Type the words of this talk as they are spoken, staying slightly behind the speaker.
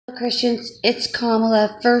Christians, it's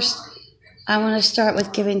Kamala. First, I want to start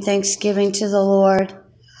with giving thanksgiving to the Lord,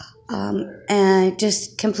 and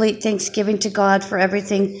just complete thanksgiving to God for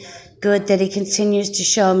everything good that He continues to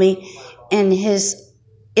show me in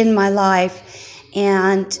my life.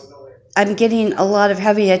 And I'm getting a lot of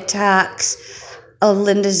heavy attacks of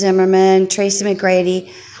Linda Zimmerman, Tracy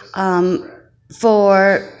McGrady,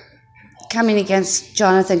 for coming against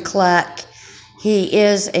Jonathan Kleck. He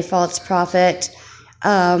is a false prophet.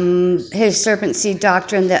 His serpent seed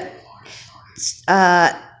doctrine that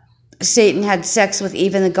Satan had sex with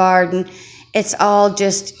Eve in the garden,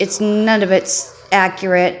 none of it's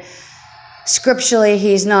accurate. Scripturally,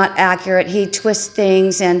 he's not accurate. He twists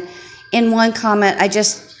things. And in one comment, I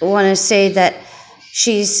just want to say that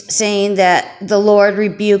she's saying that the Lord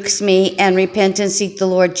rebukes me and repent and seek the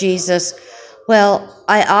Lord Jesus. Well,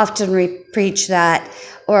 I often preach that,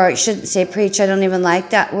 or I shouldn't say preach. I don't even like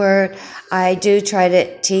that word. I do try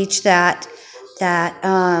to teach that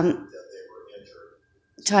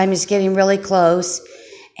time is getting really close,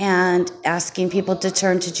 and asking people to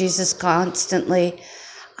turn to Jesus constantly.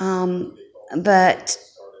 But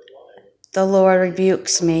the Lord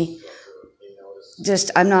rebukes me.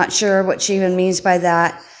 I'm not sure what she even means by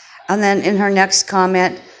that. And then in her next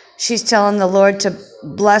comment, she's telling the Lord to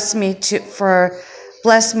bless me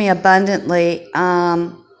abundantly.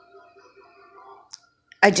 I'm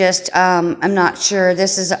not sure.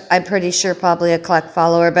 I'm pretty sure probably a Kleck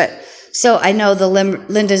follower, but so I know the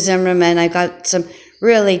Linda Zimmerman, I got some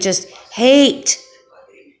really just hateful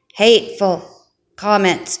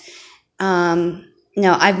comments. No,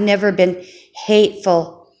 I've never been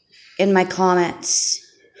hateful in my comments.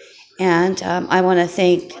 And I want to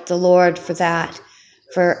thank the Lord for that,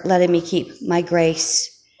 for letting me keep my grace.